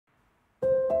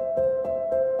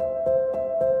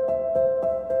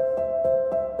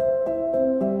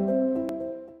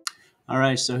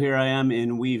right, so here I am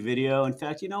in WeVideo. In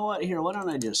fact, you know what? Here, why don't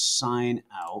I just sign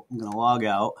out? I'm going to log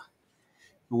out.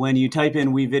 When you type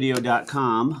in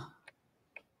wevideo.com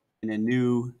in a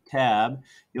new tab,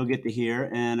 you'll get to here.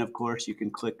 And of course, you can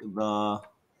click the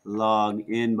log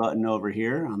in button over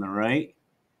here on the right.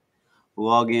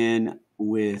 Log in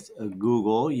with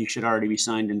Google. You should already be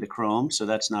signed into Chrome, so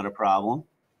that's not a problem.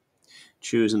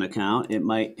 Choose an account. It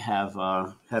might have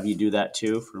you do that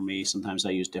too. For me, sometimes I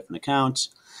use different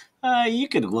accounts. You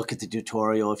could look at the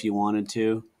tutorial if you wanted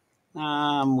to.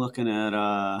 I'm looking at,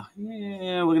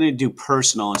 yeah, we're going to do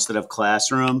personal instead of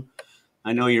classroom.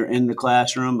 I know you're in the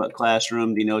classroom, but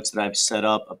classroom denotes that I've set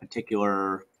up a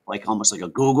particular, like almost like a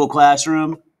Google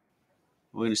Classroom.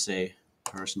 We're going to say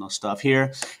personal stuff here.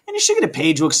 And you should get a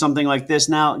page look something like this.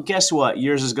 Now, guess what?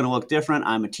 Yours is going to look different.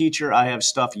 I'm a teacher. I have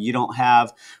stuff you don't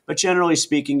have. But generally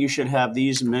speaking, you should have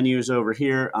these menus over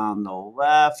here on the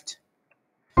left.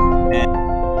 And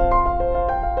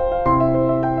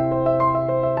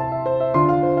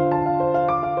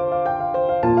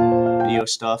video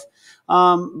stuff.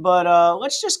 But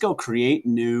let's just go create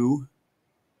new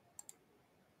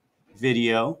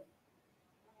video.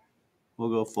 We'll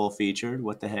go full featured.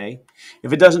 What the hey?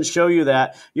 If it doesn't show you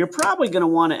that, you're probably going to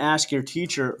want to ask your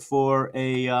teacher for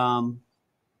a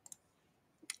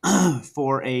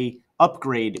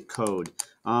upgrade code.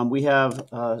 We have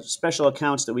special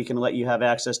accounts that we can let you have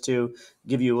access to,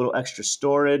 give you a little extra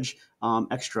storage,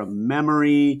 extra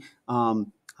memory,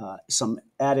 some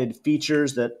added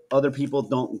features that other people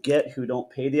don't get who don't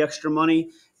pay the extra money,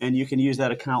 and you can use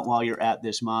that account while you're at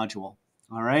this module.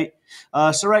 All right.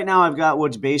 So right now I've got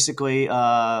what's basically what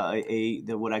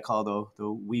I call the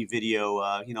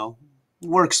WeVideo,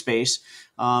 workspace.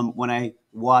 When I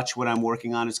watch what I'm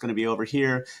working on, it's going to be over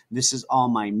here. This is all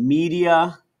my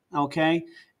media. Okay,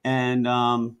 and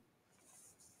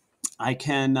I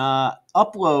can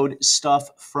upload stuff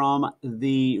from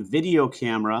the video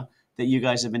camera that you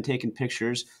guys have been taking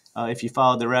pictures. If you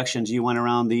follow directions, you went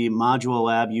around the module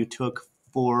lab, you took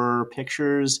 4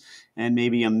 pictures and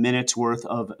maybe a minute's worth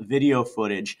of video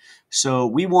footage. So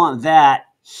we want that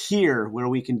here where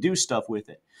we can do stuff with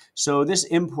it. So this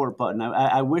import button,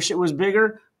 I wish it was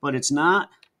bigger, but it's not.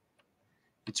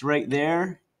 It's right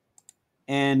there.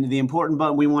 And the important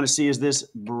button we want to see is this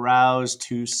browse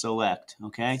to select,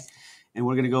 okay? And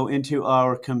we're going to go into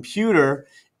our computer,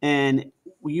 and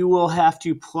you will have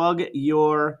to plug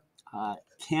your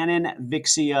Canon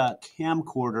Vixia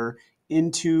camcorder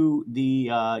into the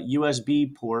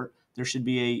USB port. There should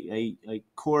be a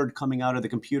cord coming out of the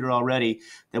computer already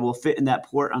that will fit in that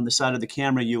port on the side of the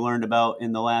camera you learned about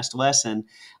in the last lesson.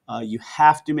 You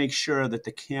have to make sure that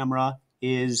the camera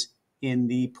is in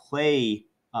the play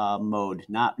mode,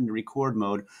 not in the record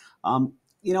mode.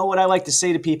 What I like to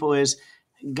say to people is,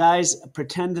 guys,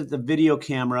 pretend that the video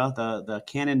camera, the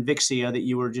Canon Vixia that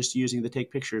you were just using to take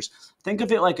pictures, think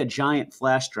of it like a giant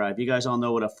flash drive. You guys all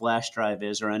know what a flash drive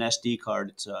is, or an SD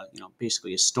card. It's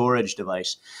basically a storage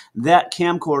device. That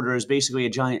camcorder is basically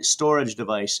a giant storage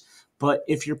device. But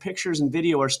if your pictures and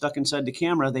video are stuck inside the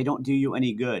camera, they don't do you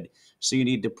any good. So you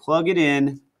need to plug it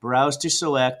in, browse to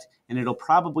select, and it'll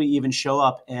probably even show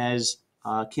up as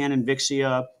Canon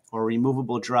Vixia or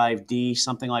removable drive D,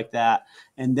 something like that,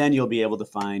 and then you'll be able to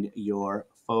find your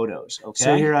photos. Okay.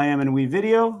 So here I am in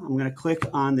WeVideo. I'm going to click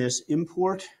on this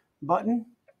import button,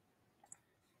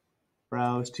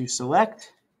 browse to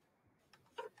select,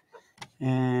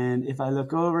 and if I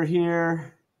look over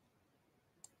here,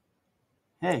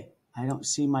 hey, I don't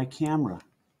see my camera.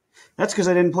 That's because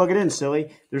I didn't plug it in,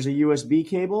 silly. There's a USB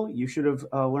cable. You should have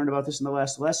learned about this in the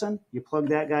last lesson. You plug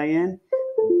that guy in.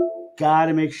 Got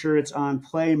to make sure it's on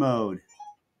play mode.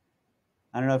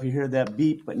 I don't know if you heard that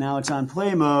beep, but now it's on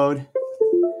play mode.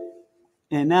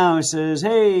 And now it says,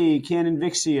 hey, Canon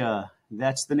Vixia.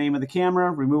 That's the name of the camera,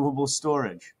 removable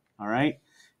storage. All right.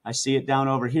 I see it down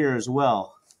over here as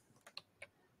well,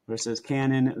 where it says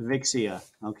Canon Vixia.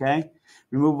 Okay.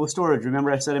 Removable storage.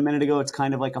 Remember I said a minute ago, it's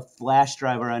kind of like a flash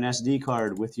drive or an SD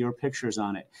card with your pictures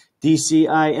on it.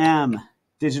 DCIM,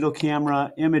 digital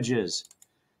camera images.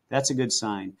 That's a good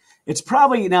sign. It's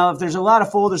probably, now, if there's a lot of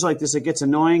folders like this, it gets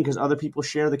annoying because other people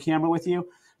share the camera with you.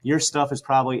 Your stuff is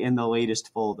probably in the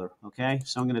latest folder, okay?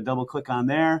 So I'm going to double click on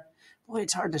there. Boy,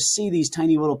 it's hard to see these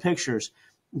tiny little pictures.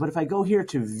 But if I go here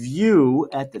to view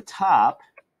at the top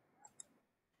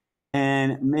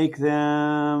and make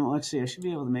them, let's see, I should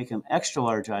be able to make them extra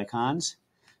large icons.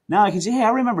 Now I can see, hey,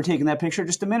 I remember taking that picture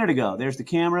just a minute ago. There's the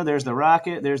camera, there's the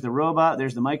rocket, there's the robot,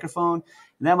 there's the microphone,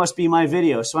 and that must be my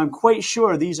video. So I'm quite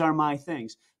sure these are my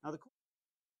things. Now,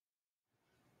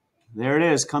 there it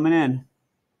is, coming in.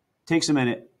 Takes a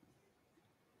minute.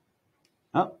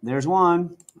 Oh, there's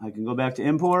one. I can go back to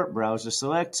import, browse to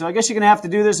select. So I guess you're going to have to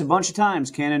do this a bunch of times.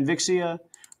 Canon Vixia,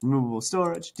 removable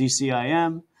storage,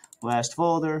 DCIM, last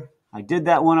folder. I did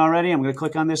that one already. I'm going to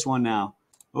click on this one now.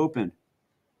 Open.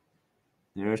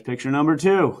 There's picture number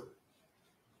 2.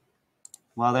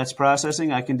 While that's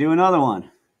processing, I can do another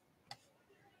one.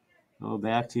 Go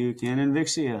back to Canon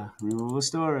Vixia, removable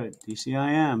storage,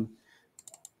 DCIM.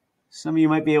 Some of you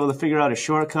might be able to figure out a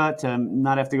shortcut to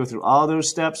not have to go through all those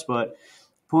steps, but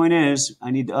point is,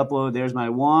 I need to upload. There's my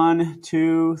 1,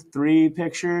 2, 3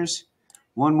 pictures.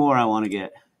 One more I want to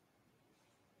get.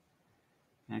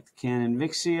 Back to Canon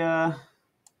Vixia.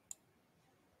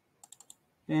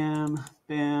 Bam,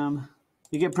 bam.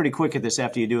 You get pretty quick at this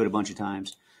after you do it a bunch of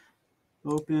times.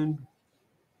 Open.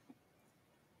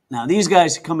 Now these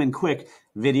guys come in quick.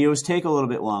 Videos take a little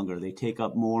bit longer. They take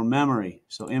up more memory.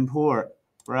 So import,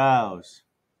 browse.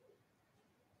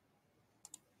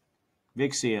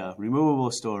 Vixia,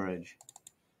 removable storage.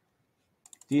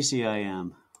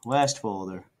 DCIM, last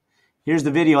folder. Here's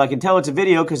the video. I can tell it's a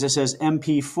video because it says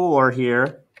MP4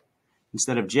 here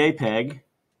instead of JPEG.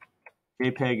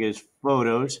 JPEG is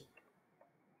photos.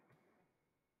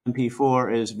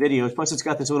 MP4 is videos. Plus it's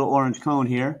got this little orange cone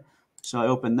here. So I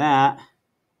open that.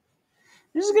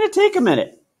 This is going to take a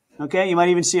minute. Okay, you might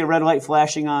even see a red light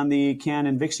flashing on the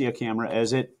Canon Vixia camera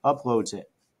as it uploads it.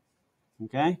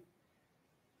 Okay,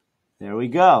 there we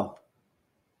go.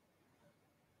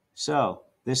 So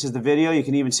this is the video. You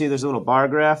can even see there's a little bar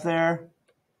graph there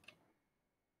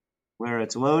where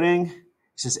it's loading. It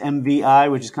says MVI,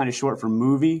 which is kind of short for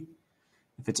movie.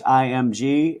 If it's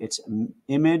IMG, it's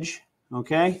image.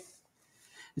 Okay.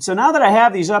 And so now that I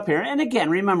have these up here, and again,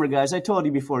 remember guys, I told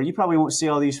you before, you probably won't see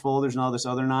all these folders and all this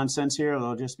other nonsense here.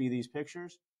 It'll just be these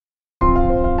pictures.